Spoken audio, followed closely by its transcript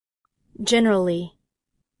Generally.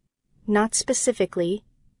 Not specifically.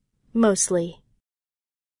 Mostly.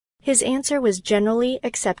 His answer was generally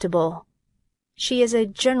acceptable. She is a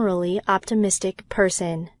generally optimistic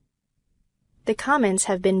person. The comments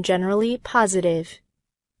have been generally positive.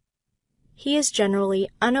 He is generally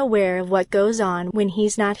unaware of what goes on when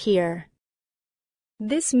he's not here.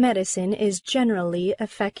 This medicine is generally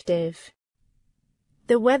effective.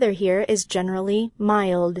 The weather here is generally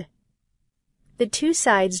mild. The two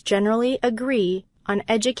sides generally agree on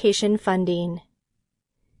education funding.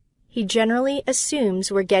 He generally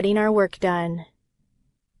assumes we're getting our work done.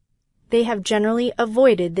 They have generally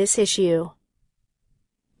avoided this issue.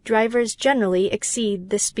 Drivers generally exceed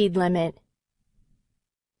the speed limit.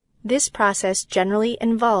 This process generally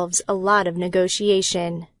involves a lot of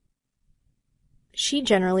negotiation. She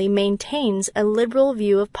generally maintains a liberal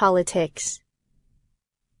view of politics.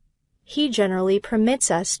 He generally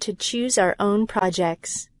permits us to choose our own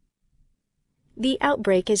projects. The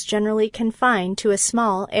outbreak is generally confined to a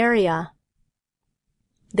small area.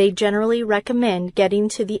 They generally recommend getting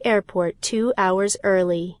to the airport 2 hours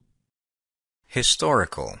early.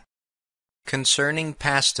 Historical. Concerning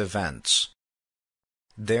past events.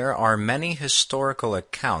 There are many historical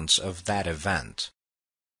accounts of that event.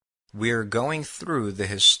 We're going through the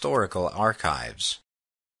historical archives.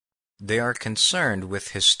 They are concerned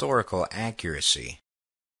with historical accuracy.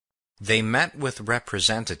 They met with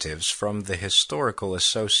representatives from the Historical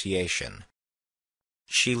Association.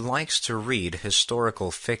 She likes to read historical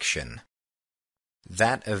fiction.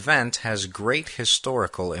 That event has great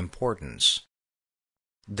historical importance.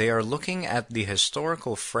 They are looking at the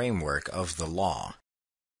historical framework of the law.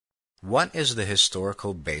 What is the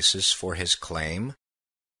historical basis for his claim?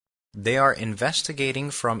 They are investigating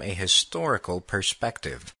from a historical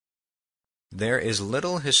perspective. There is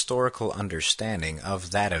little historical understanding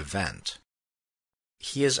of that event.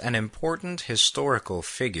 He is an important historical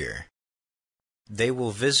figure. They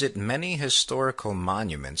will visit many historical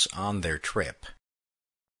monuments on their trip.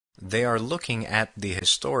 They are looking at the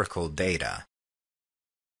historical data.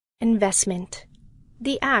 Investment.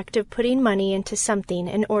 The act of putting money into something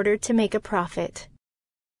in order to make a profit.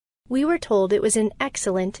 We were told it was an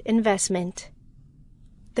excellent investment.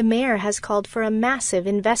 The mayor has called for a massive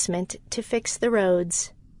investment to fix the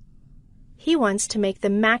roads. He wants to make the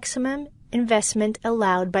maximum investment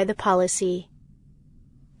allowed by the policy.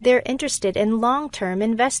 They're interested in long-term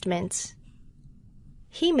investments.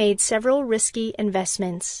 He made several risky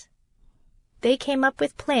investments. They came up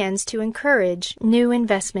with plans to encourage new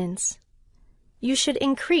investments. You should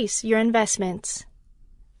increase your investments.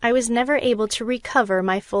 I was never able to recover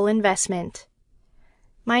my full investment.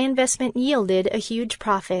 My investment yielded a huge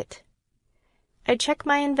profit. I check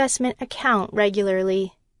my investment account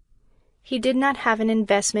regularly. He did not have an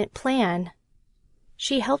investment plan.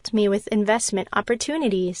 She helped me with investment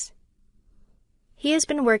opportunities. He has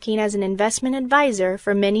been working as an investment advisor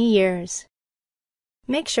for many years.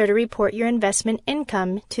 Make sure to report your investment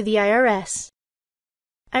income to the IRS.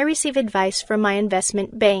 I receive advice from my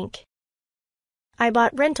investment bank. I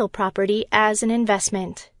bought rental property as an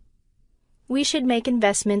investment. We should make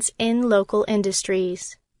investments in local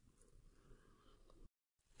industries.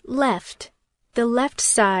 Left. The left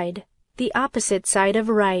side. The opposite side of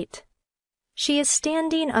right. She is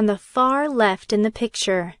standing on the far left in the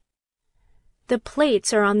picture. The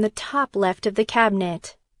plates are on the top left of the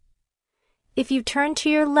cabinet. If you turn to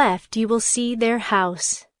your left, you will see their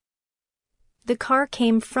house. The car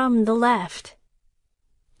came from the left.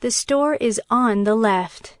 The store is on the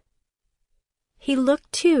left. He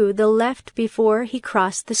looked to the left before he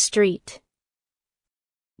crossed the street.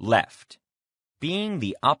 Left. Being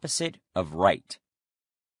the opposite of right.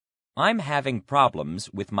 I'm having problems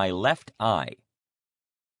with my left eye.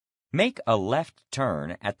 Make a left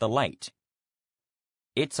turn at the light.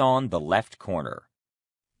 It's on the left corner.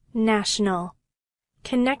 National.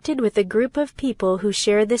 Connected with a group of people who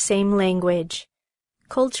share the same language.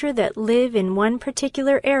 Culture that live in one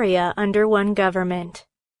particular area under one government.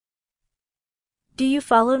 Do you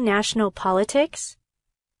follow national politics?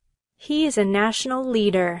 He is a national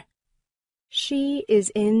leader. She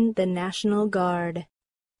is in the National Guard.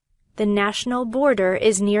 The national border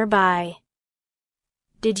is nearby.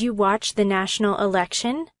 Did you watch the national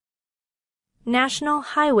election? National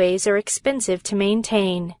highways are expensive to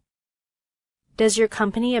maintain. Does your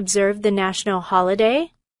company observe the national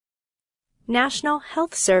holiday? National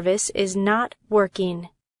Health Service is not working.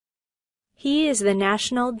 He is the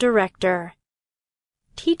national director.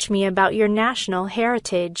 Teach me about your national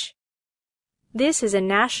heritage. This is a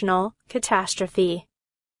national catastrophe.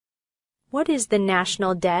 What is the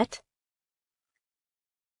national debt?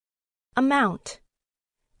 Amount.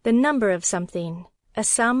 The the number of something, a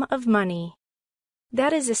sum of money.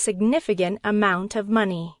 That is a significant amount of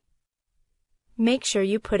money. Make sure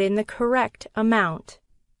you put in the correct amount.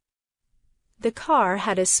 The car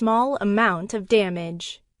had a small amount of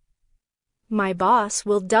damage. My boss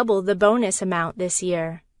will double the bonus amount this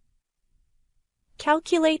year.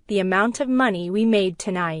 Calculate the amount of money we made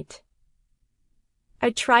tonight. I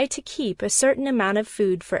try to keep a certain amount of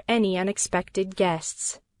food for any unexpected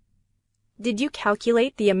guests. Did you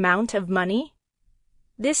calculate the amount of money?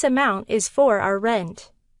 This amount is for our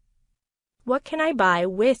rent. What can I buy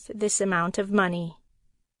with this amount of money?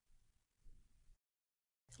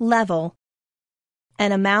 Level.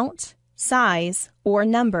 An amount, size, or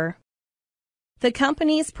number. The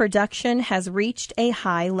company's production has reached a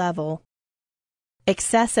high level.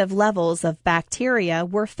 Excessive levels of bacteria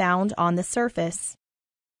were found on the surface.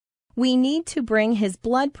 We need to bring his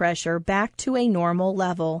blood pressure back to a normal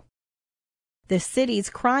level. The city's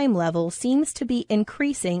crime level seems to be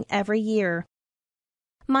increasing every year.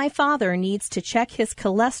 My father needs to check his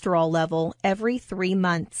cholesterol level every 3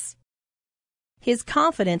 months. His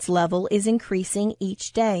confidence level is increasing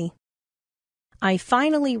each day. I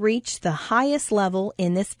finally reached the highest level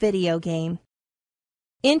in this video game.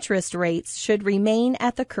 Interest rates should remain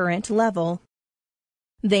at the current level.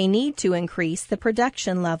 They need to increase the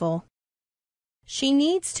production level. She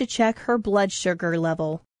needs to check her blood sugar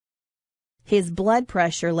level. His blood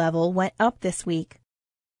pressure level went up this week.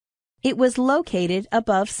 It was located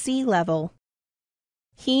above sea level.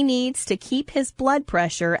 He needs to keep his blood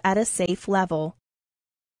pressure at a safe level.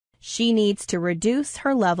 She needs to reduce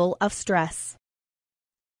her level of stress.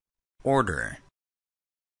 Order.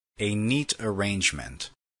 A neat arrangement.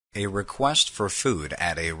 A request for food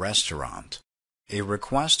at a restaurant. A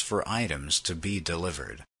request for items to be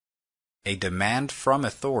delivered. A demand from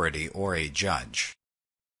authority or a judge.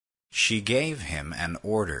 She gave him an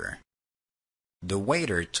order. The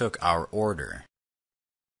waiter took our order.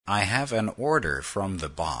 I have an order from the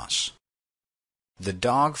boss. The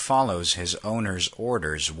dog follows his owner's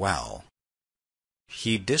orders well.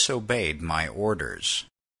 He disobeyed my orders.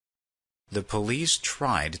 The police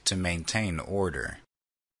tried to maintain order.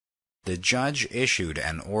 The judge issued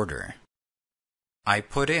an order. I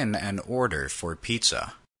put in an order for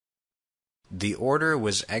pizza. The order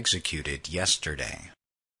was executed yesterday.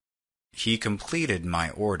 He completed my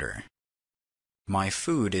order. My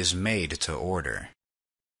food is made to order.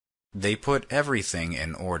 They put everything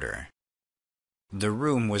in order. The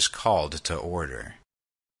room was called to order.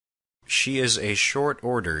 She is a short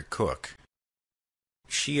order cook.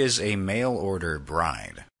 She is a mail order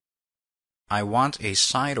bride. I want a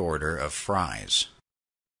side order of fries.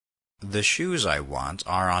 The shoes I want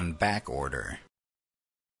are on back order.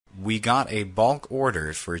 We got a bulk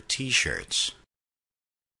order for t-shirts.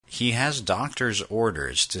 He has doctor's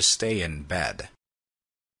orders to stay in bed.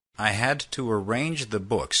 I had to arrange the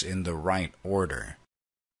books in the right order.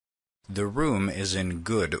 The room is in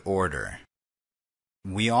good order.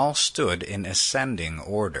 We all stood in ascending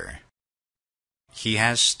order. He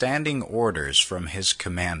has standing orders from his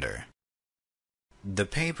commander. The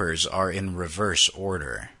papers are in reverse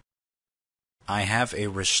order. I have a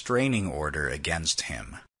restraining order against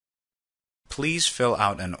him. Please fill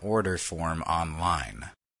out an order form online.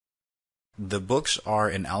 The books are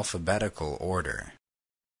in alphabetical order.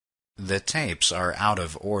 The tapes are out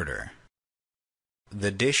of order.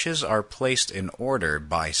 The dishes are placed in order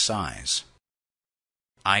by size.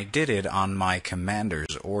 I did it on my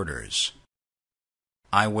commander's orders.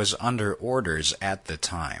 I was under orders at the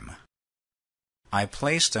time. I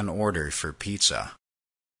placed an order for pizza.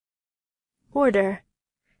 Order.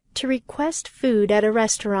 To request food at a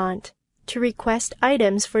restaurant. To request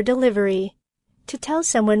items for delivery. To tell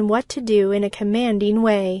someone what to do in a commanding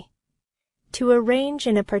way. To arrange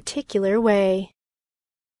in a particular way.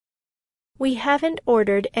 We haven't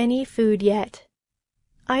ordered any food yet.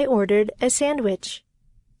 I ordered a sandwich.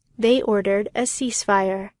 They ordered a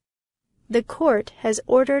ceasefire. The court has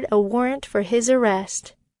ordered a warrant for his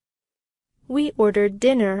arrest. We ordered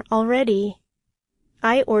dinner already.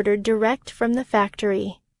 I ordered direct from the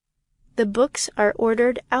factory. The books are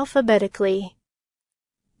ordered alphabetically.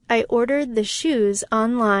 I ordered the shoes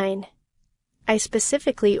online. I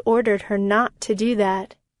specifically ordered her not to do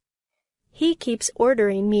that. He keeps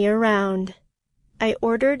ordering me around. I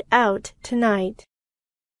ordered out tonight.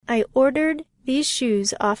 I ordered these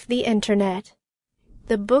shoes off the internet.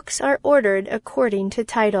 The books are ordered according to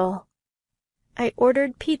title. I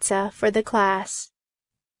ordered pizza for the class.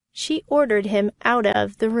 She ordered him out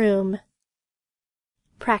of the room.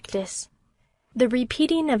 Practice. The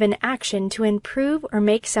repeating of an action to improve or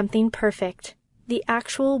make something perfect. The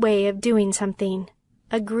actual way of doing something.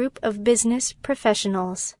 a group of business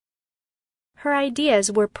professionals. Her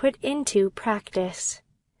ideas were put into practice.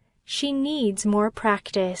 She needs more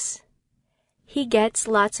practice. He gets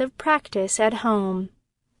lots of practice at home.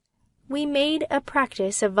 We made a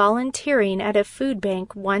practice of volunteering at a food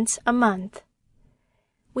bank once a month.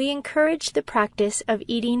 We encouraged the practice of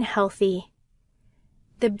eating healthy.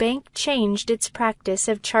 The bank changed its practice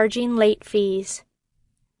of charging late fees.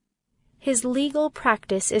 His legal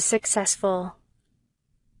practice is successful.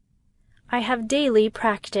 I have daily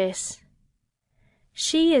practice.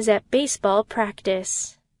 She is at baseball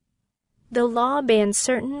practice. The law bans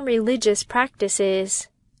certain religious practices.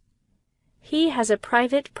 He has a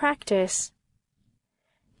private practice.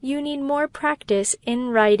 You need more practice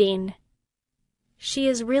in writing. She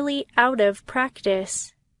is really out of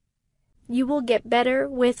practice. You will get better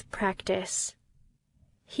with practice.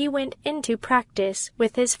 He went into practice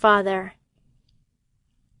with his father.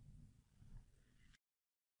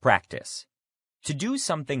 Practice. To do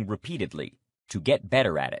something repeatedly, to get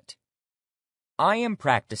better at it. I am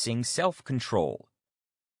practicing self-control.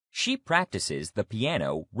 She practices the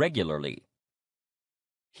piano regularly.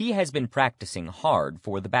 He has been practicing hard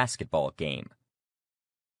for the basketball game.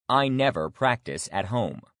 I never practice at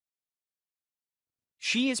home.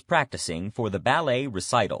 She is practicing for the ballet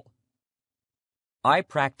recital. I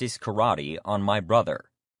practice karate on my brother.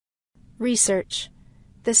 Research.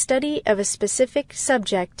 The study of a specific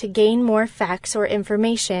subject to gain more facts or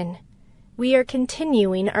information. We are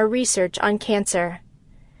continuing our research on cancer.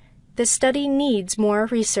 The study needs more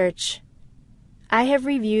research. I have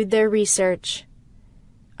reviewed their research.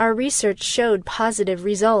 Our research showed positive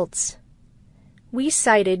results. We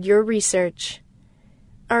cited your research.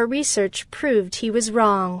 Our research proved he was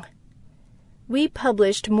wrong. We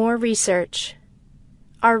published more research.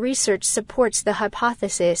 Our research supports the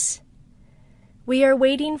hypothesis. We are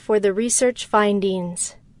waiting for the research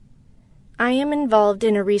findings. I am involved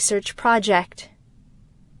in a research project.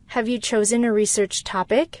 Have you chosen a research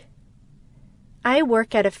topic? I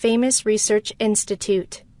work at a famous research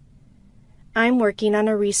institute. I'm working on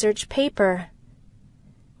a research paper.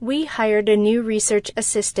 We hired a new research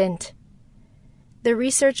assistant. The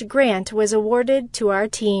research grant was awarded to our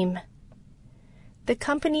team. The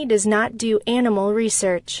company does not do animal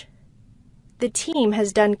research. The team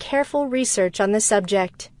has done careful research on the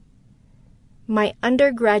subject. My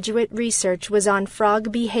undergraduate research was on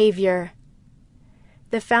frog behavior.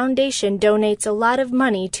 The foundation donates a lot of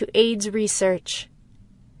money to AIDS research.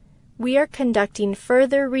 We are conducting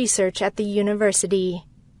further research at the university.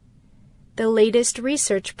 The latest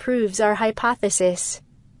research proves our hypothesis.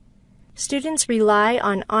 Students rely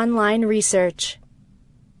on online research.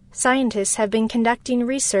 Scientists have been conducting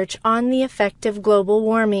research on the effect of global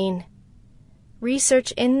warming.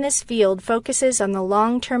 Research in this field focuses on the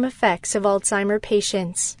long-term effects of Alzheimer's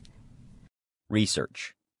patients.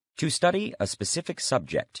 Research. To study a specific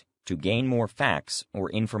subject, to gain more facts or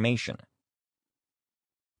information.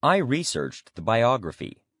 I researched the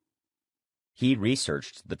biography. He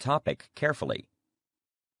researched the topic carefully.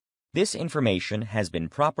 This information has been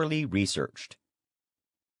properly researched.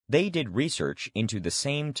 They did research into the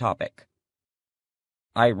same topic.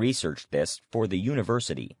 I researched this for the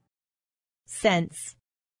university. Sense.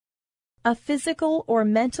 A physical or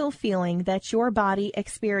mental feeling that your body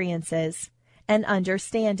experiences, an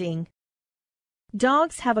understanding.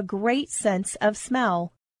 Dogs have a great sense of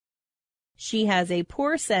smell. She has a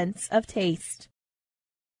poor sense of taste.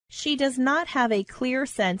 She does not have a clear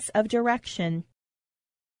sense of direction.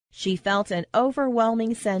 She felt an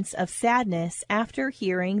overwhelming sense of sadness after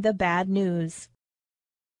hearing the bad news.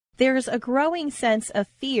 There's a growing sense of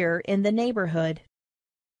fear in the neighborhood.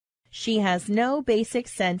 She has no basic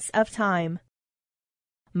sense of time.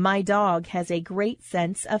 My dog has a great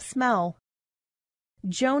sense of smell.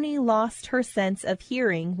 Joni lost her sense of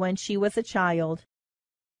hearing when she was a child.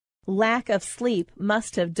 Lack of sleep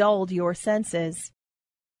must have dulled your senses.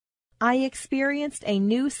 I experienced a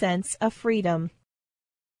new sense of freedom.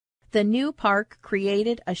 The new park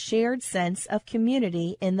created a shared sense of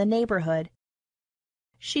community in the neighborhood.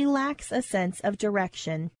 She lacks a sense of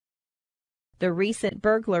direction. The recent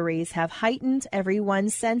burglaries have heightened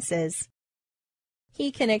everyone's senses.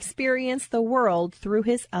 He can experience the world through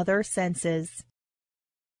his other senses.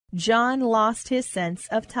 John lost his sense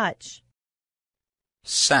of touch.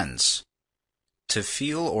 Sense. To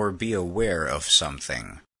feel or be aware of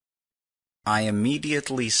something. I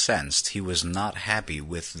immediately sensed he was not happy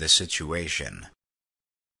with the situation.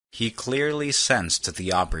 He clearly sensed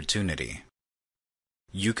the opportunity.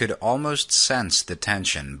 You could almost sense the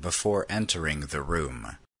tension before entering the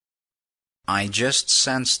room. I just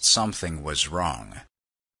sensed something was wrong.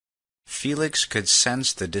 Felix could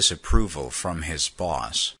sense the disapproval from his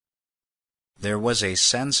boss. There was a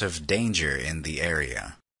sense of danger in the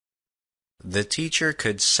area. The teacher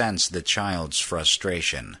could sense the child's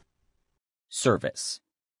frustration. Service.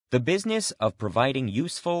 The business of providing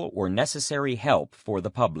useful or necessary help for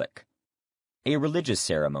the public. A religious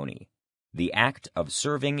ceremony. The act of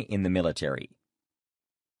serving in the military.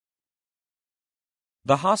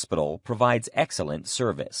 The hospital provides excellent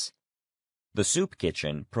service. The soup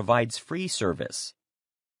kitchen provides free service.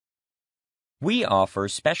 We offer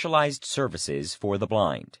specialized services for the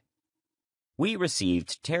blind. We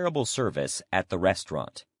received terrible service at the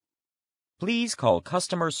restaurant. Please call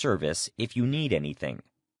customer service if you need anything.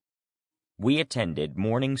 We attended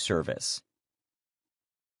morning service.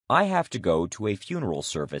 I have to go to a funeral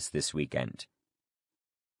service this weekend.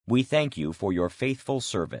 We thank you for your faithful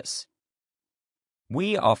service.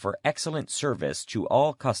 We offer excellent service to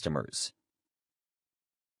all customers.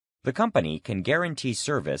 The company can guarantee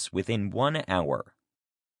service within 1 hour.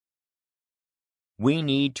 We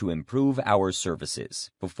need to improve our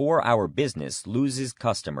services before our business loses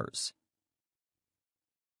customers.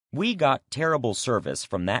 We got terrible service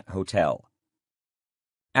from that hotel.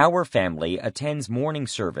 Our family attends morning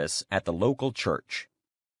service at the local church.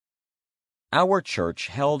 Our church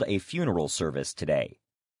held a funeral service today.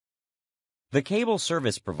 The cable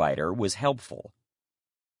service provider was helpful.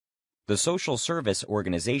 The social service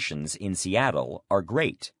organizations in Seattle are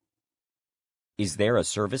great. Is there a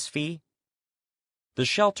service fee? The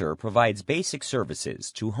shelter provides basic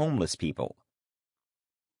services to homeless people.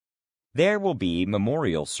 There will be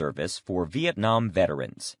memorial service for Vietnam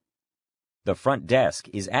veterans. The front desk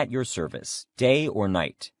is at your service, day or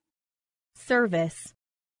night. Service.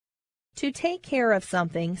 To take care of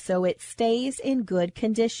something so it stays in good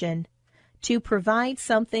condition. To provide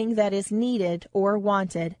something that is needed or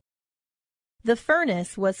wanted. The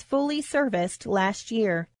furnace was fully serviced last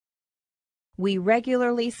year. We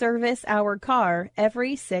regularly service our car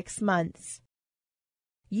every 6 months.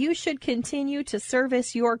 You should continue to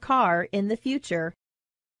service your car in the future.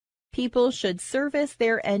 People should service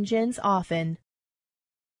their engines often.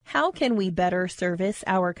 How can we better service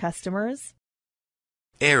our customers?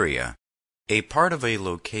 Area. A part of a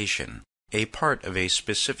location, a part of a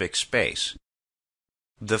specific space.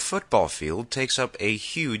 The football field takes up a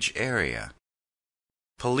huge area.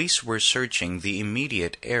 Police were searching the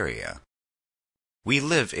immediate area. We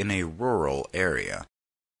live in a rural area.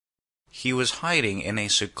 He was hiding in a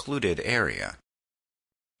secluded area.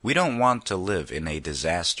 We don't want to live in a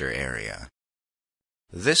disaster area.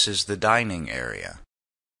 This is the dining area.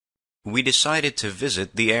 We decided to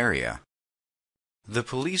visit the area. The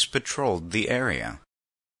police patrolled the area.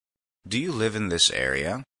 Do you live in this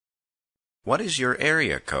area? What is your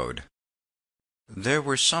area code? There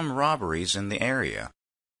were some robberies in the area.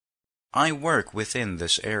 I work within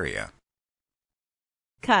this area.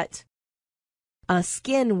 Cut. A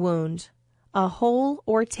skin wound, a hole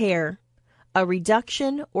or tear, a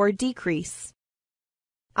reduction or decrease.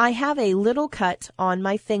 I have a little cut on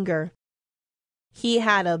my finger. He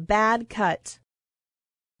had a bad cut.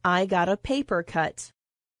 I got a paper cut.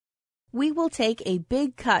 We will take a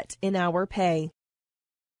big cut in our pay.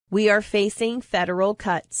 We are facing federal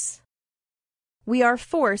cuts. We are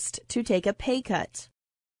forced to take a pay cut.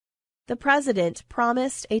 The president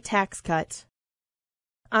promised a tax cut.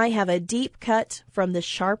 I have a deep cut from the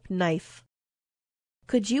sharp knife.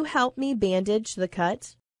 Could you help me bandage the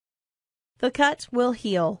cut? The cut will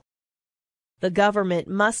heal. The government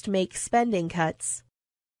must make spending cuts.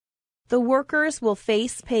 The workers will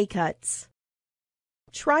face pay cuts.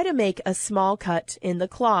 Try to make a small cut in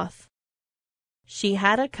the cloth. She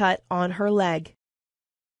had a cut on her leg.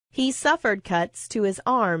 He suffered cuts to his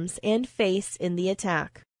arms and face in the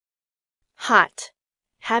attack. Hot.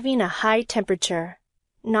 Having a high temperature.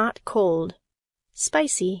 Not cold.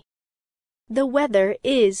 Spicy. The weather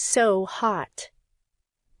is so hot.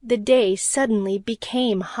 The day suddenly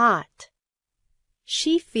became hot.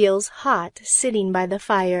 She feels hot sitting by the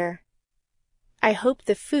fire. I hope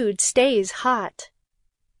the food stays hot.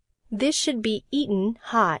 This should be eaten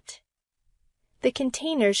hot. The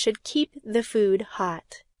container should keep the food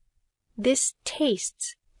hot. This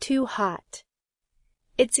tastes too hot.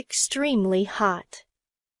 It's extremely hot.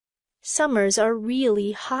 Summers are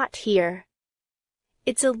really hot here.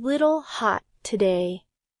 It's a little hot today.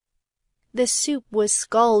 The soup was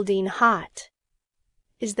scalding hot.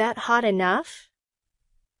 Is that hot enough?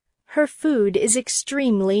 Her food is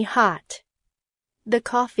extremely hot. The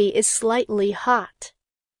coffee is slightly hot.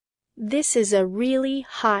 This is a really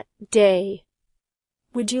hot day.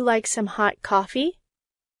 Would you like some hot coffee?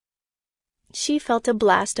 She felt a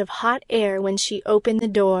blast of hot air when she opened the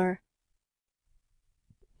door.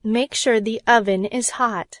 Make sure the oven is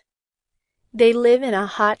hot. They live in a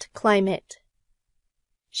hot climate.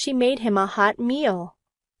 She made him a hot meal.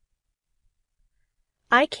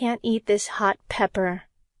 I can't eat this hot pepper.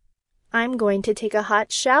 I'm going to take a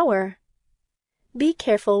hot shower. Be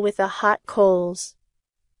careful with the hot coals.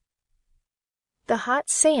 The hot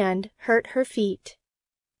sand hurt her feet.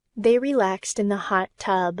 They relaxed in the hot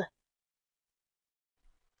tub.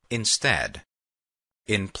 Instead,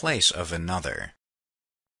 in place of another.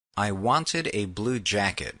 I wanted a blue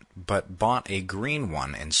jacket, but bought a green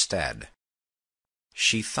one instead.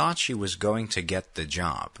 She thought she was going to get the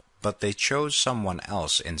job, but they chose someone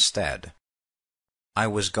else instead. I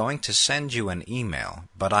was going to send you an email,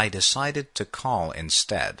 but I decided to call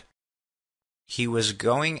instead. He was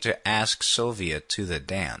going to ask Sylvia to the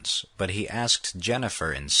dance, but he asked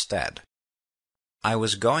Jennifer instead. I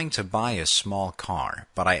was going to buy a small car,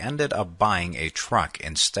 but I ended up buying a truck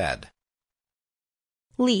instead.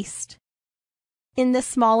 Least. In the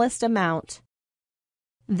smallest amount.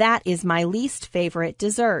 That is my least favorite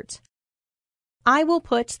dessert. I will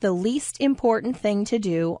put the least important thing to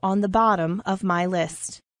do on the bottom of my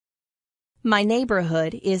list. My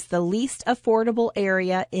neighborhood is the least affordable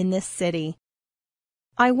area in this city.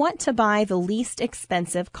 I want to buy the least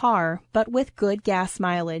expensive car, but with good gas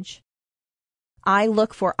mileage. I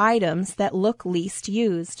look for items that look least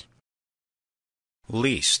used.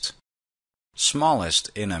 Least. Smallest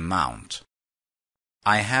in amount.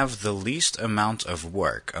 I have the least amount of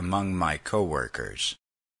work among my coworkers.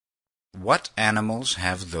 What animals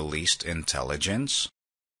have the least intelligence?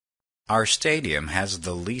 Our stadium has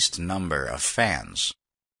the least number of fans.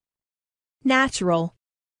 Natural.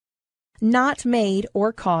 Not made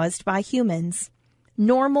or caused by humans.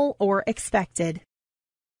 Normal or expected.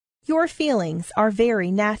 Your feelings are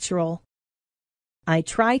very natural. I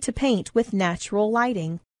try to paint with natural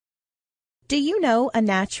lighting. Do you know a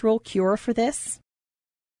natural cure for this?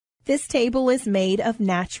 This table is made of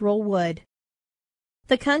natural wood.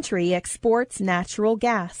 The country exports natural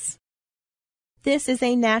gas. This is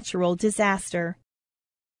a natural disaster.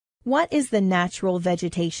 What is the natural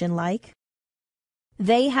vegetation like?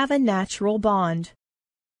 They have a natural bond.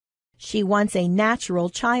 She wants a natural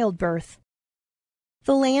childbirth.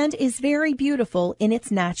 The land is very beautiful in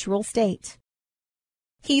its natural state.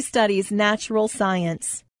 He studies natural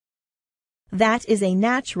science. That is a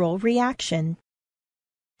natural reaction.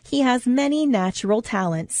 He has many natural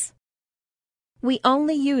talents. We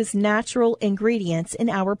only use natural ingredients in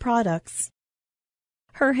our products.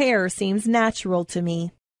 Her hair seems natural to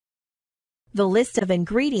me. The list of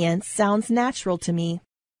ingredients sounds natural to me.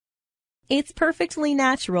 It's perfectly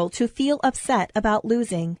natural to feel upset about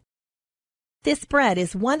losing. This bread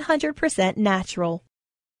is 100% natural.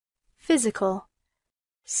 Physical.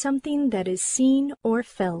 Something that is seen or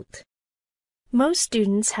felt. Most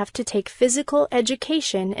students have to take physical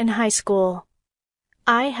education in high school.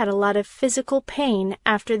 I had a lot of physical pain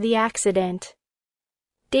after the accident.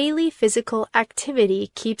 Daily physical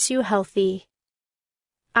activity keeps you healthy.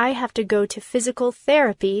 I have to go to physical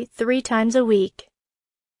therapy 3 times a week.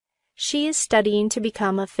 She is studying to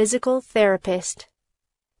become a physical therapist.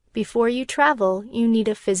 Before you travel, you need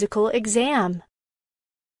a physical exam.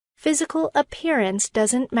 Physical appearance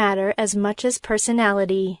doesn't matter as much as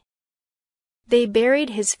personality. They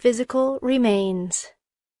buried his physical remains.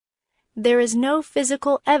 There is no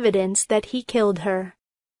physical evidence that he killed her.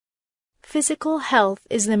 Physical health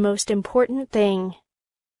is the most important thing.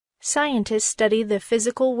 Scientists study the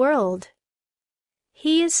physical world.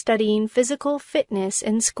 He is studying physical fitness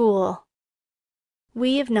in school.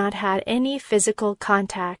 We have not had any physical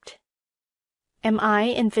contact. Am I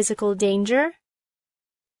in physical danger?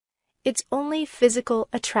 It's only physical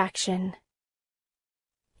attraction.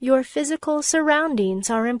 Your physical surroundings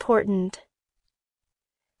are important.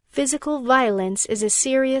 Physical violence is a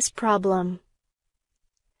serious problem.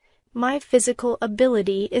 My physical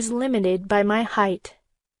ability is limited by my height.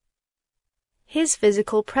 His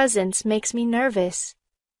physical presence makes me nervous.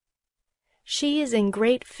 She is in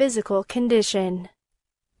great physical condition.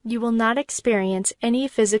 You will not experience any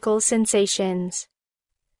physical sensations.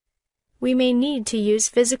 We may need to use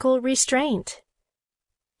physical restraint.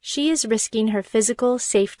 She is risking her physical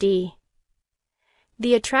safety.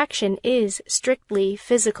 The attraction is strictly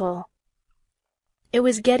physical. It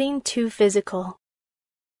was getting too physical.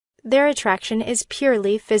 Their attraction is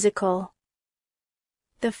purely physical.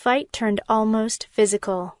 The fight turned almost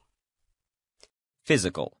physical.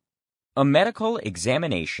 Physical. A medical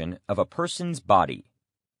examination of a person's body.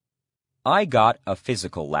 I got a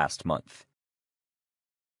physical last month.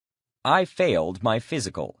 I failed my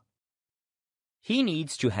physical. He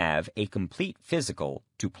needs to have a complete physical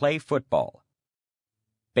to play football.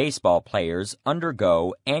 Baseball players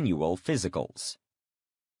undergo annual physicals.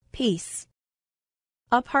 Piece.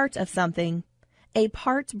 A part of something. A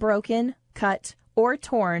part broken, cut, or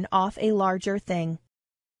torn off a larger thing.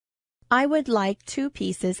 I would like 2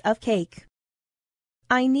 pieces of cake.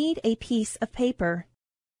 I need a piece of paper.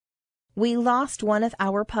 We lost one of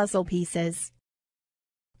our puzzle pieces.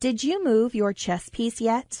 Did you move your chess piece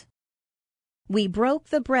yet? We broke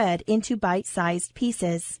the bread into bite-sized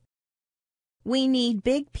pieces. We need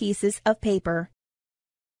big pieces of paper.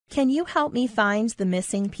 Can you help me find the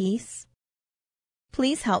missing piece?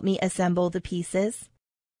 Please help me assemble the pieces.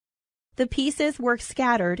 The pieces were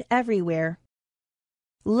scattered everywhere.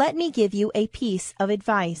 Let me give you a piece of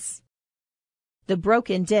advice. The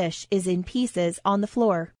broken dish is in pieces on the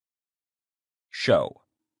floor. Show.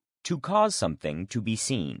 To cause something to be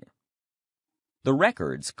seen. The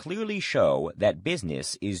records clearly show that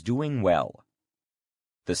business is doing well.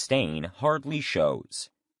 The stain hardly shows.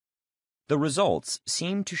 The results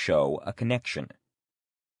seem to show a connection.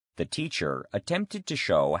 The teacher attempted to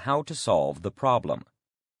show how to solve the problem.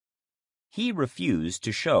 He refused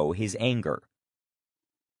to show his anger.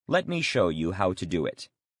 Let me show you how to do it.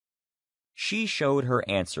 She showed her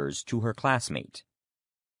answers to her classmate.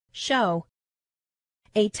 Show.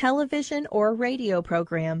 A television or radio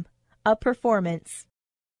program, a performance.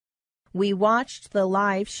 We watched the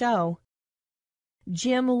live show.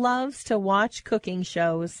 Jim loves to watch cooking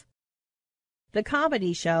shows. The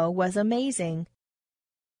comedy show was amazing.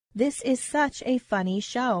 This is such a funny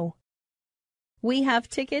show. We have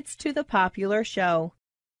tickets to the popular show.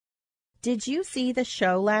 Did you see the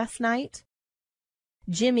show last night?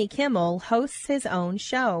 Jimmy Kimmel hosts his own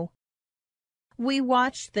show. We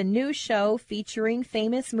watched the new show featuring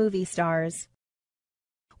famous movie stars.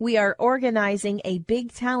 We are organizing a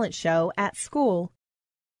big talent show at school.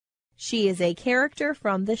 She is a character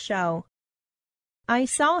from the show. I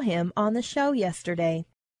saw him on the show yesterday.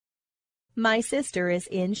 My sister is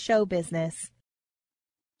in show business.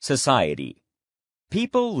 Society.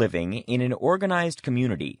 People living in an organized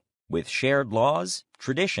community with shared laws,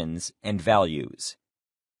 traditions, and values.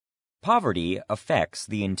 Poverty affects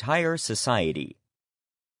the entire society.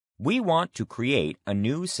 We want to create a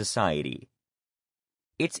new society.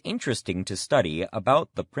 It's interesting to study about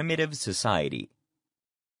the primitive society.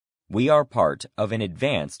 We are part of an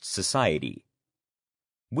advanced society.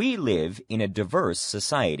 We live in a diverse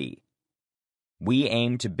society. We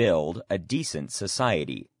aim to build a decent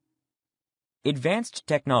society. Advanced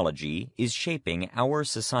technology is shaping our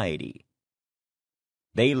society.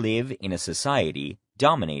 They live in a society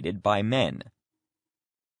dominated by men.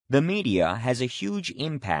 The media has a huge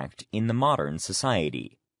impact in the modern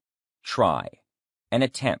society. Try. An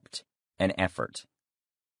attempt. An effort.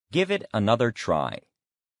 Give it another try.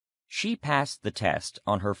 She passed the test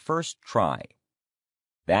on her first try.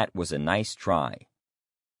 That was a nice try.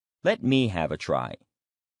 Let me have a try.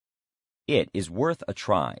 It is worth a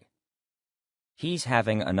try. He's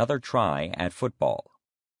having another try at football.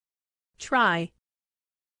 Try.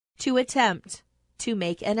 To attempt. To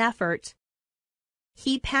make an effort.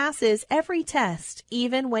 He passes every test,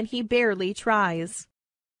 even when he barely tries.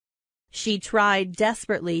 She tried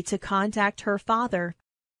desperately to contact her father.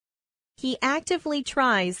 He actively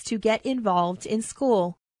tries to get involved in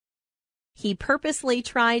school. He purposely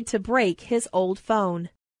tried to break his old phone.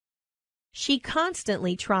 She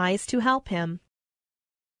constantly tries to help him.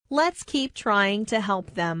 Let's keep trying to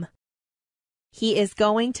help them. He is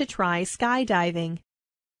going to try skydiving.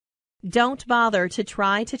 Don't bother to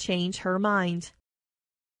try to change her mind.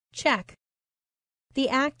 Check. The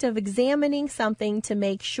act of examining something to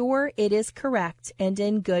make sure it is correct and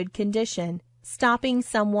in good condition. Stopping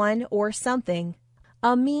someone or something.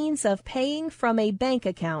 A means of paying from a bank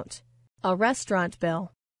account. A restaurant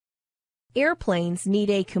bill. Airplanes need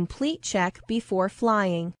a complete check before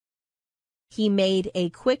flying. He made a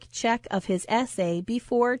quick check of his essay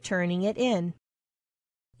before turning it in.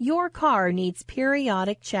 Your car needs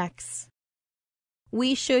periodic checks.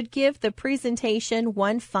 We should give the presentation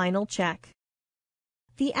one final check.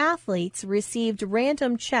 The athletes received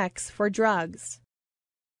random checks for drugs.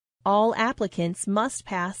 All applicants must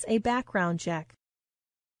pass a background check.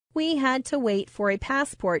 We had to wait for a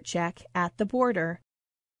passport check at the border.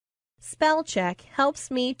 Spell check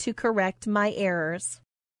helps me to correct my errors.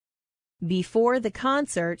 Before the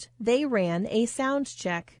concert, they ran a sound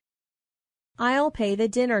check. I'll pay the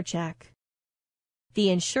dinner check.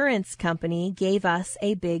 The insurance company gave us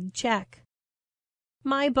a big check.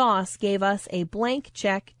 My boss gave us a blank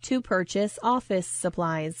check to purchase office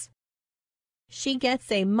supplies. She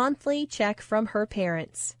gets a monthly check from her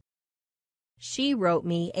parents. She wrote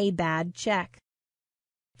me a bad check.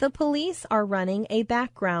 The police are running a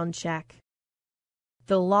background check.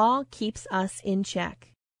 The law keeps us in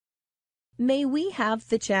check. May we have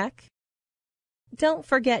the check? Don't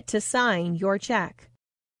forget to sign your check.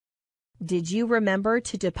 Did you remember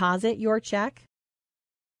to deposit your check?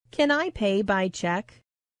 Can I pay by check?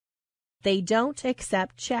 They don't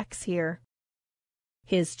accept checks here.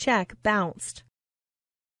 His check bounced.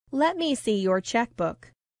 Let me see your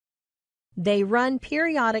checkbook. They run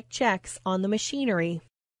periodic checks on the machinery.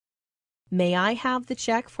 May I have the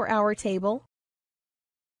check for our table?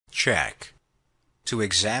 Check. To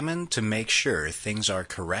examine to make sure things are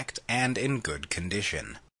correct and in good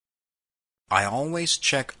condition. I always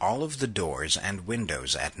check all of the doors and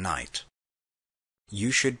windows at night.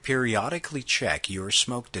 You should periodically check your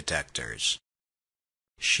smoke detectors.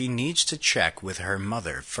 She needs to check with her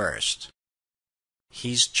mother first.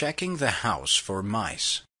 He's checking the house for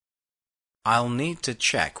mice. I'll need to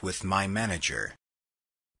check with my manager.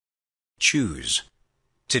 Choose.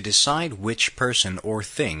 To decide which person or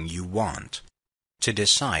thing you want. To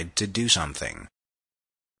decide to do something.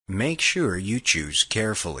 Make sure you choose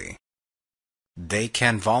carefully. They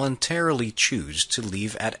can voluntarily choose to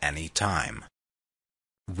leave at any time.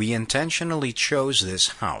 We intentionally chose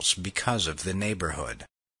this house because of the neighborhood.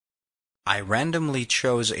 I randomly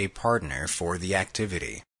chose a partner for the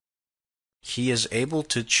activity. He is able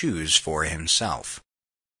to choose for himself.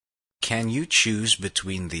 Can you choose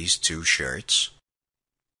between these two shirts?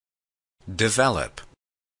 Develop.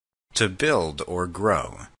 To build or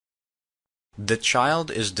grow. The child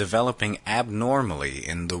is developing abnormally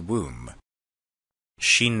in the womb.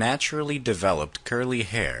 She naturally developed curly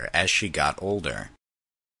hair as she got older.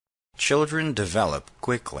 Children develop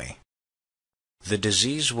quickly. The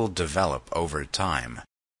disease will develop over time.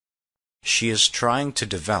 She is trying to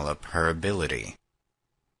develop her ability.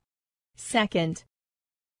 Second,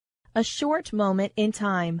 a short moment in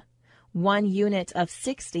time, 1 unit of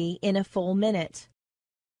 60 in a full minute.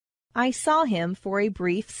 I saw him for a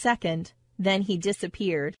brief second, then he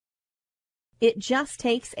disappeared. It just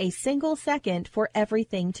takes a single second for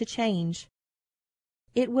everything to change.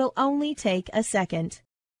 It will only take a second.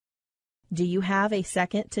 Do you have a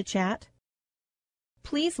second to chat?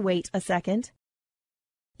 Please wait a second.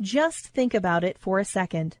 Just think about it for a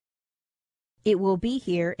second. It will be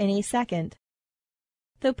here in a second.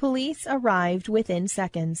 The police arrived within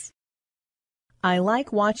seconds. I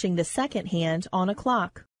like watching the second hand on a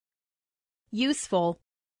clock. Useful.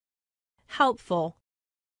 Helpful.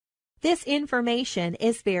 This information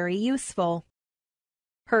is very useful.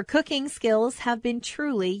 Her cooking skills have been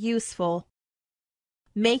truly useful.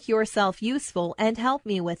 Make yourself useful and help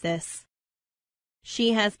me with this.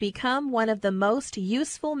 She has become one of the most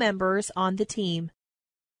useful members on the team.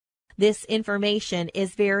 This information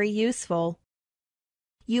is very useful.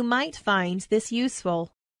 You might find this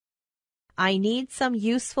useful. I need some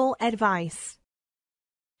useful advice.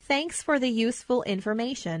 Thanks for the useful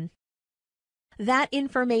information. That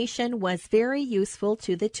information was very useful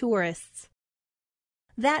to the tourists.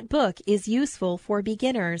 That book is useful for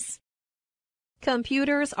beginners.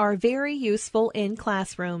 Computers are very useful in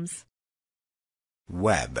classrooms.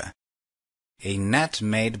 Web. A net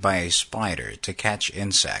made by a spider to catch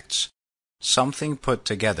insects. Something put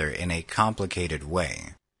together in a complicated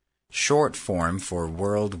way. Short form for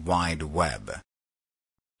World Wide Web.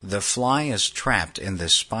 The fly is trapped in the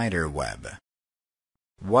spider web.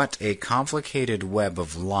 What a complicated web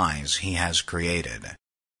of lies he has created.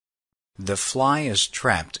 The fly is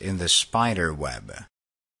trapped in the spider web.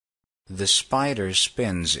 The spider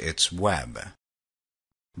spins its web.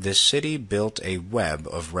 The city built a web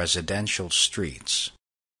of residential streets.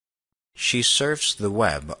 She surfs the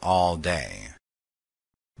web all day.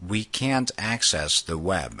 We can't access the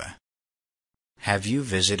web. Have you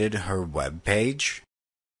visited her web page?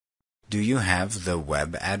 Do you have the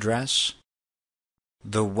web address?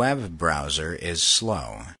 The web browser is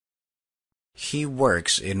slow. He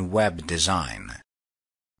works in web design.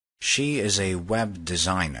 She is a web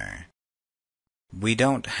designer. We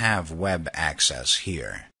don't have web access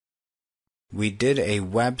here. We did a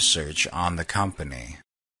web search on the company.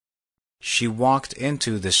 She walked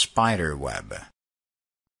into the spider web.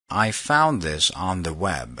 I found this on the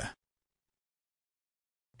web.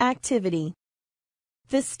 Activity.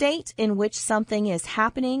 The state in which something is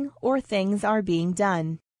happening or things are being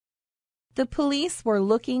done. The police were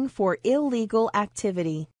looking for illegal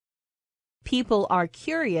activity. People are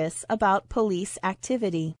curious about police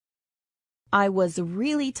activity. I was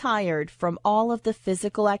really tired from all of the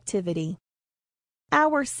physical activity.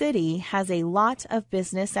 Our city has a lot of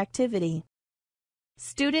business activity.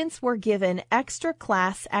 Students were given extra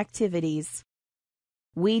class activities.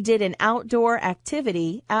 We did an outdoor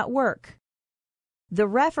activity at work. The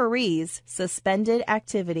referees suspended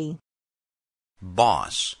activity.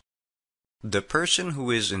 Boss. The person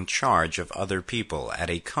who is in charge of other people at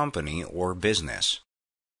a company or business.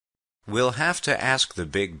 We'll have to ask the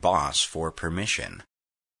big boss for permission.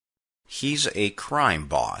 He's a crime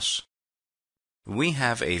boss. We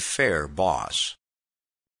have a fair boss.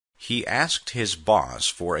 He asked his boss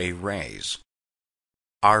for a raise.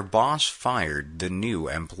 Our boss fired the new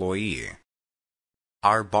employee.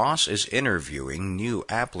 Our boss is interviewing new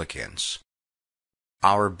applicants.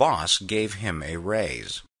 Our boss gave him a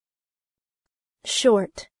raise.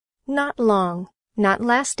 Short. Not long. Not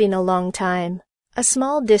lasting a long time. A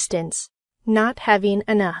small distance. Not having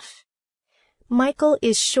enough. Michael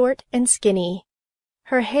is short and skinny.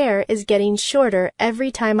 Her hair is getting shorter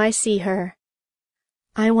every time I see her.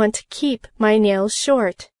 I want to keep my nails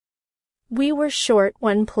short. We were short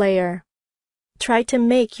one player. Try to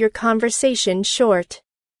make your conversation short.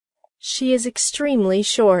 She is extremely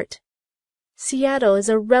short. Seattle is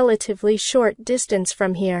a relatively short distance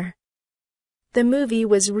from here. The movie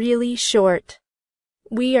was really short.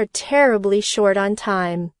 We are terribly short on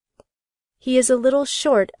time. He is a little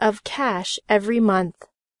short of cash every month.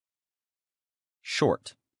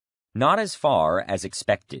 Short. Not as far as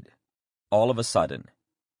expected. All of a sudden.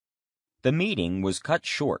 The meeting was cut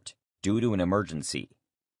short due to an emergency.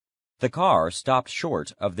 The car stopped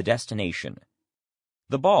short of the destination.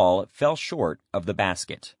 The ball fell short of the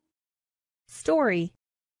basket. Story.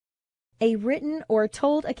 A written or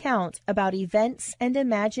told account about events and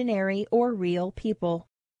imaginary or real people.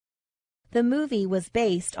 The movie was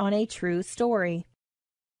based on a true story.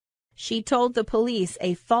 She told the police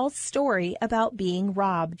a false story about being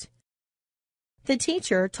robbed. The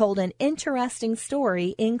teacher told an interesting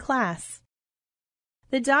story in class.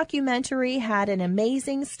 The documentary had an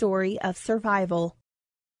amazing story of survival.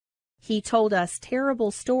 He told us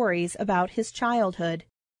terrible stories about his childhood.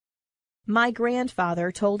 My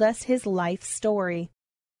grandfather told us his life story.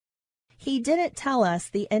 He didn't tell us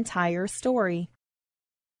the entire story.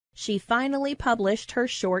 She finally published her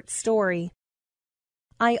short story.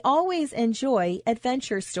 I always enjoy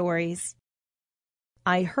adventure stories.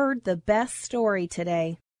 I heard the best story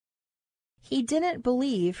today. He didn't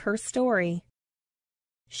believe her story.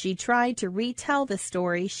 She tried to retell the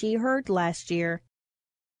story she heard last year.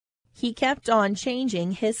 He kept on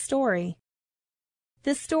changing his story.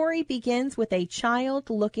 The story begins with a child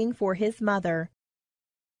looking for his mother.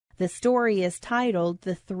 The story is titled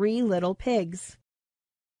The Three Little Pigs.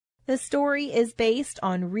 The story is based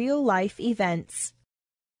on real-life events.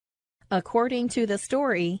 According to the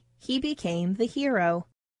story, he became the hero.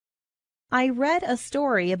 I read a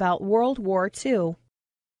story about World War II.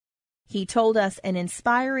 He told us an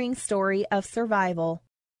inspiring story of survival.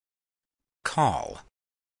 Call.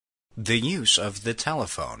 The use of the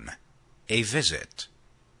telephone. A visit.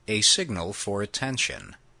 A signal for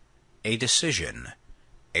attention. A decision.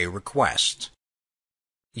 A request.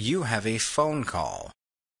 You have a phone call.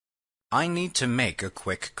 I need to make a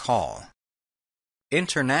quick call.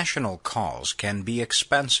 International calls can be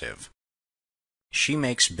expensive. She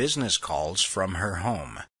makes business calls from her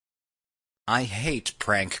home. I hate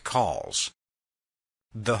prank calls.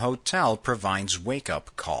 The hotel provides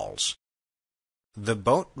wake-up calls. The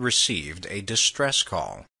boat received a distress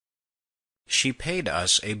call. She paid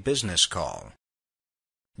us a business call.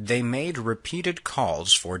 They made repeated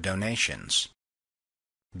calls for donations.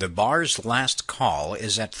 The bar's last call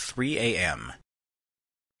is at 3 a.m.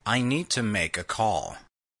 I need to make a call.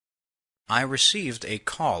 I received a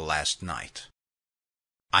call last night.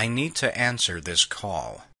 I need to answer this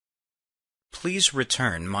call. Please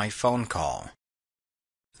return my phone call.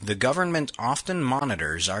 The government often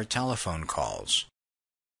monitors our telephone calls.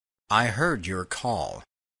 I heard your call.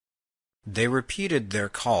 They repeated their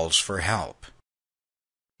calls for help.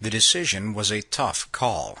 The decision was a tough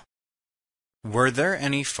call. Were there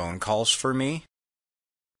any phone calls for me?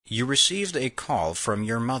 You received a call from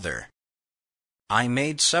your mother. I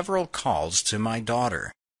made several calls to my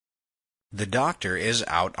daughter. The doctor is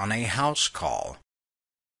out on a house call.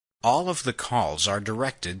 All of the calls are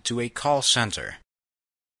directed to a call center.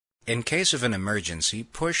 In case of an emergency,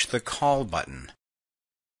 push the call button.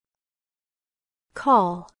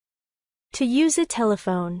 Call. To use a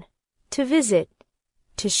telephone. To visit.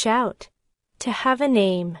 To shout. To have a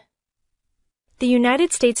name. The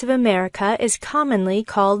United States of America is commonly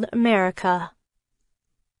called America.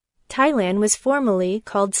 Thailand was formerly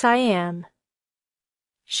called Siam.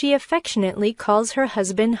 She affectionately calls her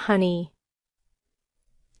husband honey.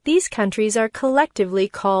 These countries are collectively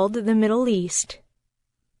called the Middle East.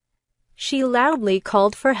 She loudly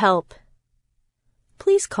called for help.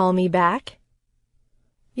 Please call me back.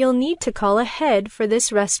 You'll need to call ahead for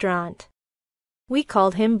this restaurant. We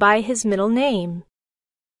called him by his middle name.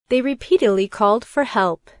 They repeatedly called for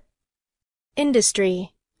help.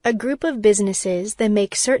 Industry, a group of businesses that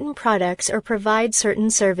make certain products or provide certain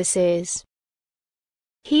services.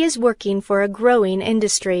 He is working for a growing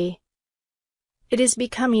industry. It is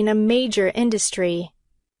becoming a major industry.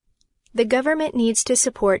 The government needs to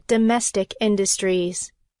support domestic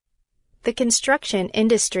industries. The construction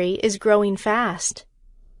industry is growing fast.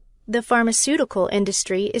 The pharmaceutical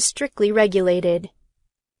industry is strictly regulated.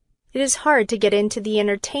 It is hard to get into the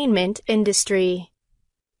entertainment industry.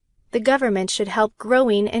 The government should help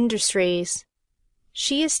growing industries.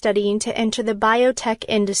 She is studying to enter the biotech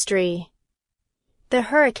industry. The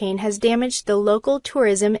hurricane has damaged the local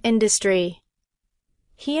tourism industry.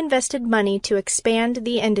 He invested money to expand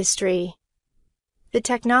the industry. The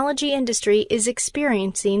technology industry is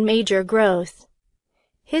experiencing major growth.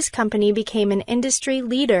 His company became an industry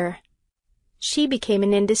leader. She became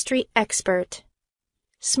an industry expert.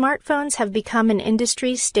 Smartphones have become an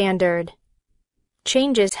industry standard.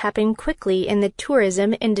 Changes happen quickly in the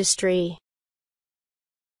tourism industry.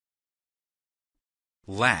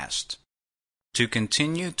 Last. To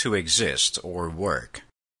continue to exist or work.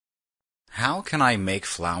 How can I make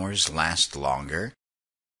flowers last longer?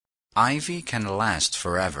 Ivy can last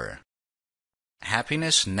forever.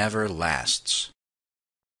 Happiness never lasts.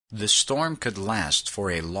 The storm could last for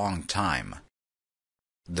a long time.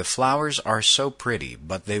 The flowers are so pretty,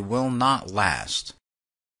 but they will not last.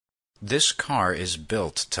 This car is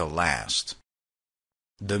built to last.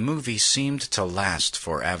 The movie seemed to last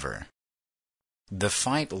forever. The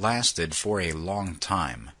fight lasted for a long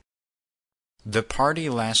time. The party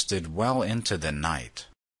lasted well into the night.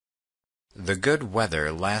 The good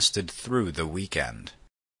weather lasted through the weekend.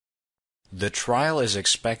 The trial is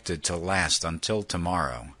expected to last until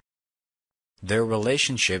tomorrow. Their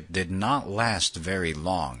relationship did not last very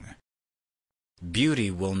long. Beauty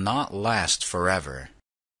will not last forever.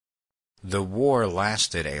 The war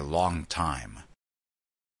lasted a long time.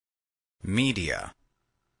 Media.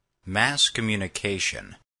 Mass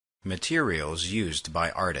communication. Materials used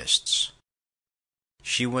by artists.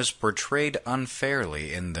 She was portrayed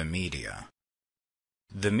unfairly in the media.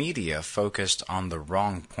 The media focused on the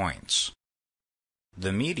wrong points.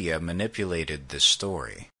 The media manipulated the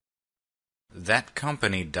story. That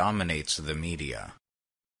company dominates the media.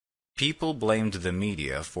 People blamed the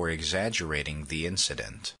media for exaggerating the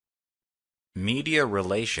incident. Media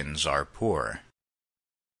relations are poor.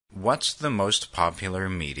 What's the most popular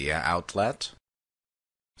media outlet?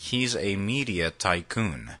 He's a media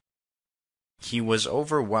tycoon. He was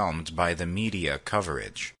overwhelmed by the media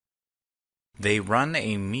coverage. They run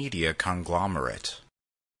a media conglomerate.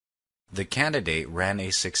 The candidate ran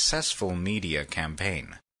a successful media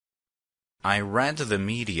campaign. I read the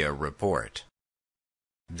media report.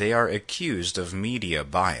 They are accused of media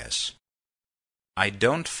bias. I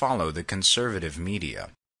don't follow the conservative media.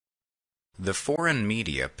 The foreign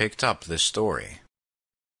media picked up the story.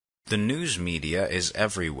 The news media is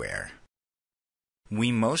everywhere. We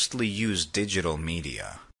mostly use digital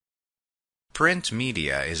media. Print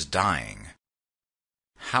media is dying.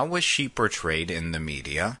 How was she portrayed in the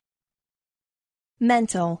media?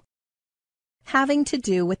 Mental. Having to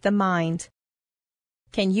do with the mind.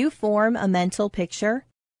 Can you form a mental picture?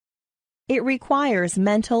 It requires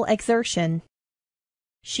mental exertion.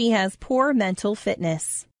 She has poor mental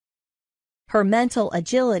fitness. Her mental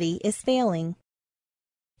agility is failing.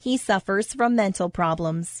 He suffers from mental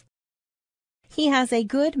problems. He has a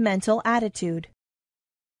good mental attitude.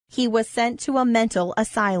 He was sent to a mental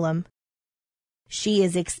asylum. She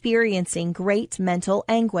is experiencing great mental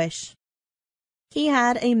anguish. He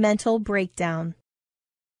had a mental breakdown.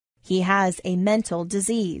 He has a mental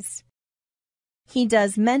disease. He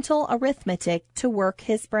does mental arithmetic to work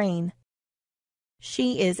his brain.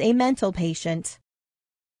 She is a mental patient.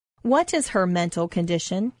 What is her mental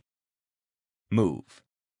condition? Move.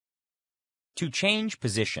 To change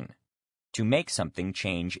position. To make something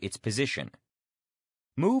change its position.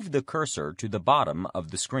 Move the cursor to the bottom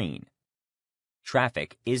of the screen.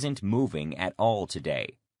 Traffic isn't moving at all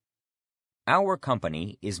today. Our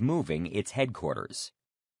company is moving its headquarters.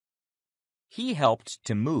 He helped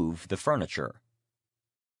to move the furniture.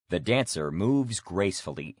 The dancer moves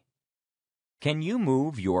gracefully. Can you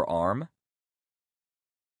move your arm?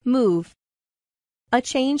 Move. A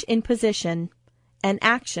change in position, an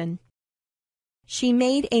action. She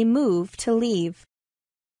made a move to leave.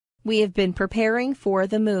 We have been preparing for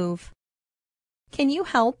the move. Can you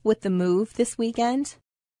help with the move this weekend?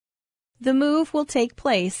 The move will take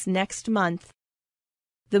place next month.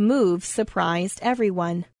 The move surprised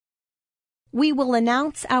everyone. We will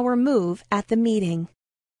announce our move at the meeting.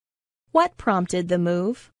 What prompted the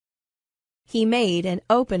move? He made an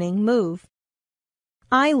opening move.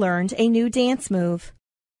 I learned a new dance move.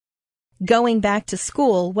 Going back to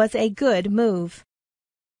school was a good move.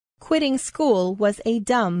 Quitting school was a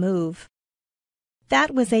dumb move.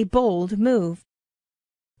 That was a bold move.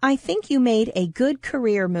 I think you made a good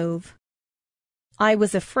career move. I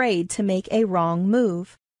was afraid to make a wrong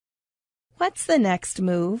move. What's the next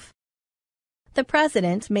move? The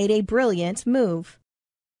president made a brilliant move.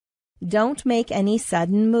 Don't make any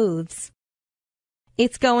sudden moves.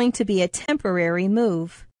 It's going to be a temporary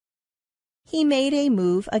move. He made a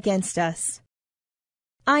move against us.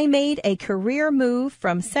 I made a career move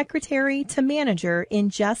from secretary to manager in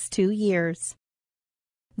just 2 years.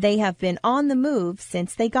 They have been on the move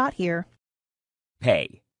since they got here.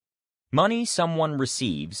 Pay. Money someone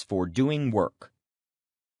receives for doing work.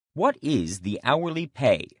 What is the hourly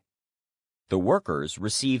pay? The workers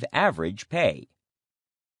receive average pay.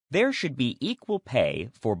 There should be equal pay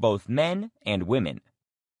for both men and women.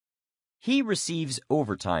 He receives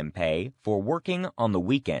overtime pay for working on the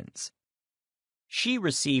weekends. She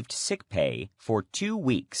received sick pay for 2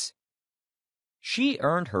 weeks. She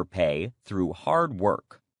earned her pay through hard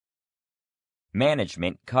work.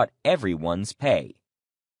 Management cut everyone's pay.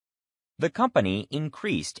 The company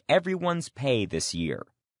increased everyone's pay this year.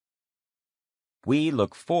 We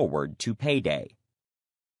look forward to payday.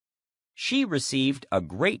 She received a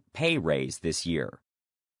great pay raise this year.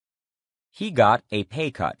 He got a pay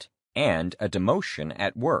cut and a demotion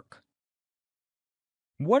at work.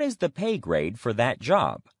 What is the pay grade for that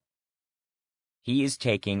job? He is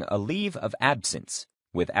taking a leave of absence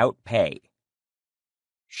without pay.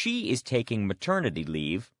 She is taking maternity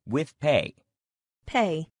leave with pay.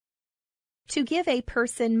 Pay. To give a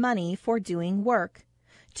person money for doing work.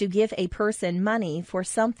 To give a person money for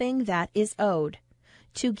something that is owed.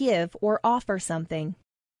 To give or offer something.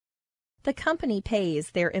 The company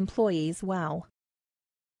pays their employees well.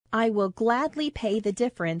 I will gladly pay the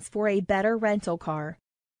difference for a better rental car.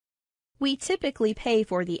 We typically pay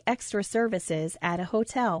for the extra services at a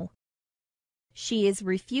hotel. She is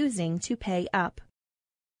refusing to pay up.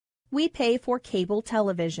 We pay for cable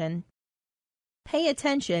television. Pay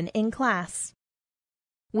attention in class.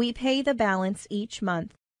 We pay the balance each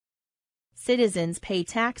month. Citizens pay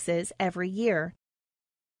taxes every year.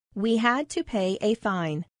 We had to pay a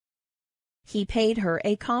fine. He paid her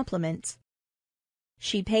a compliment.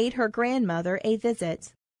 She paid her grandmother a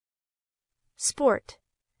visit. Sport.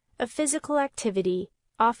 A physical activity,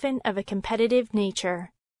 often of a competitive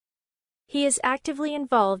nature. He is actively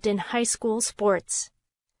involved in high school sports.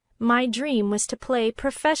 My dream was to play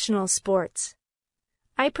professional sports.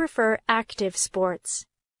 I prefer active sports.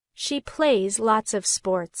 She plays lots of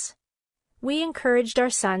sports. We encouraged our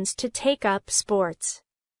sons to take up sports.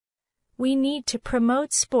 We need to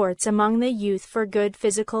promote sports among the youth for good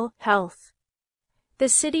physical health. The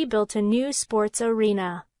city built a new sports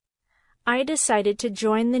arena. I decided to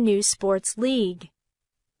join the new sports league.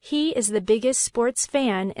 He is the biggest sports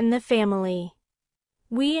fan in the family.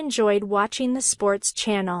 We enjoyed watching the sports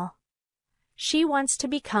channel. She wants to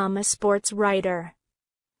become a sports writer.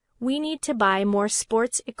 We need to buy more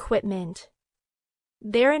sports equipment.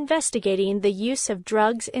 They're investigating the use of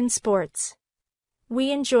drugs in sports.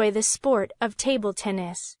 We enjoy the sport of table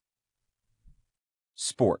tennis.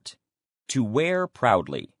 Sport. To wear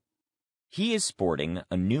proudly. He is sporting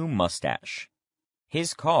a new mustache.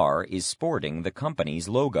 His car is sporting the company's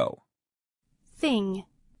logo. Thing.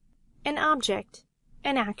 An object.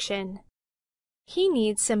 An action. He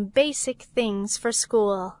needs some basic things for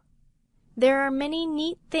school. There are many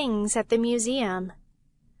neat things at the museum.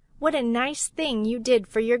 What a nice thing you did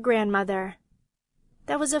for your grandmother.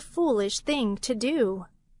 That was a foolish thing to do.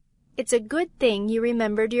 It's a good thing you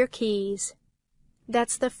remembered your keys.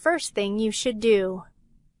 That's the first thing you should do.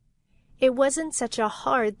 It wasn't such a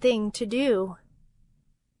hard thing to do.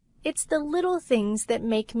 It's the little things that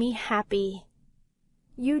make me happy.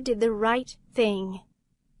 You did the right thing.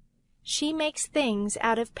 She makes things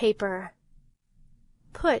out of paper.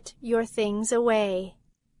 Put your things away.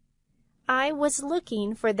 I was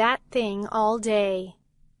looking for that thing all day.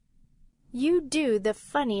 You do the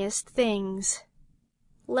funniest things.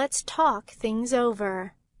 Let's talk things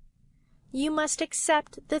over. You must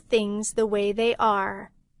accept the things the way they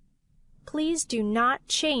are. Please do not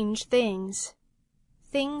change things.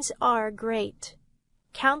 Things are great.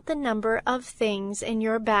 Count the number of things in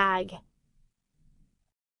your bag.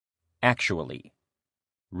 Actually.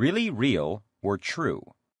 Really real or true.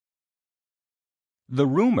 The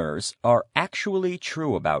rumors are actually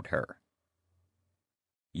true about her.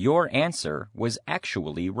 Your answer was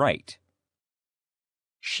actually right.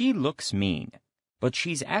 She looks mean, but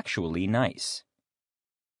she's actually nice.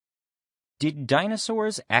 Did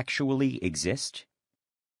dinosaurs actually exist?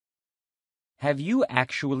 Have you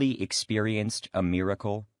actually experienced a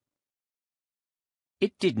miracle?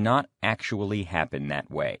 It did not actually happen that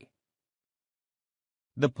way.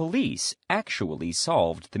 The police actually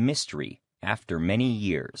solved the mystery after many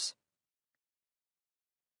years.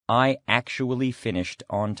 I actually finished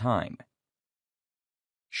on time.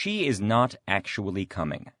 She is not actually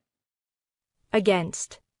coming.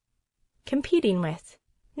 Against. Competing with.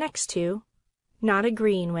 Next to. Not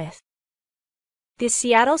agreeing with. The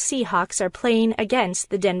Seattle Seahawks are playing against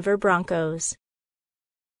the Denver Broncos.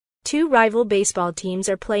 Two rival baseball teams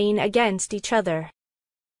are playing against each other.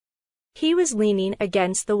 He was leaning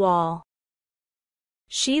against the wall.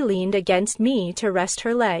 She leaned against me to rest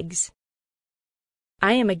her legs.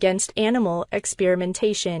 I am against animal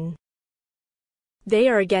experimentation. They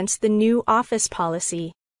are against the new office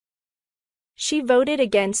policy. She voted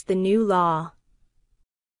against the new law.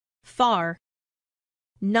 Far.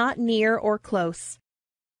 Not near or close.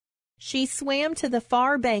 She swam to the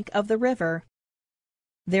far bank of the river.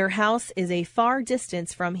 Their house is a far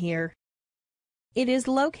distance from here. It is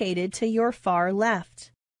located to your far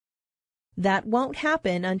left. That won't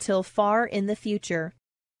happen until far in the future.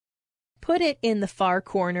 Put it in the far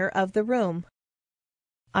corner of the room.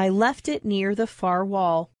 I left it near the far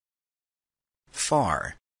wall.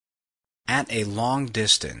 Far. At a long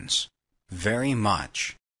distance. Very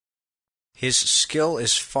much. His skill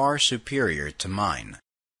is far superior to mine.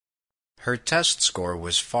 Her test score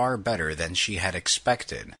was far better than she had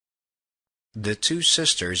expected. The two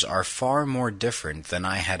sisters are far more different than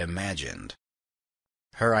I had imagined.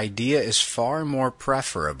 Her idea is far more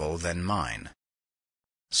preferable than mine.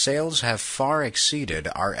 Sales have far exceeded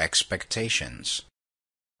our expectations.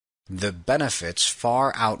 The benefits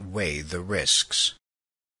far outweigh the risks.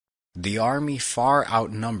 The army far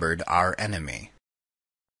outnumbered our enemy.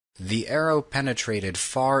 The arrow penetrated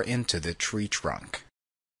far into the tree trunk.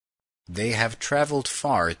 They have traveled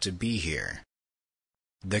far to be here.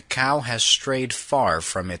 The cow has strayed far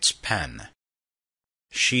from its pen.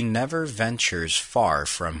 She never ventures far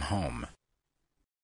from home.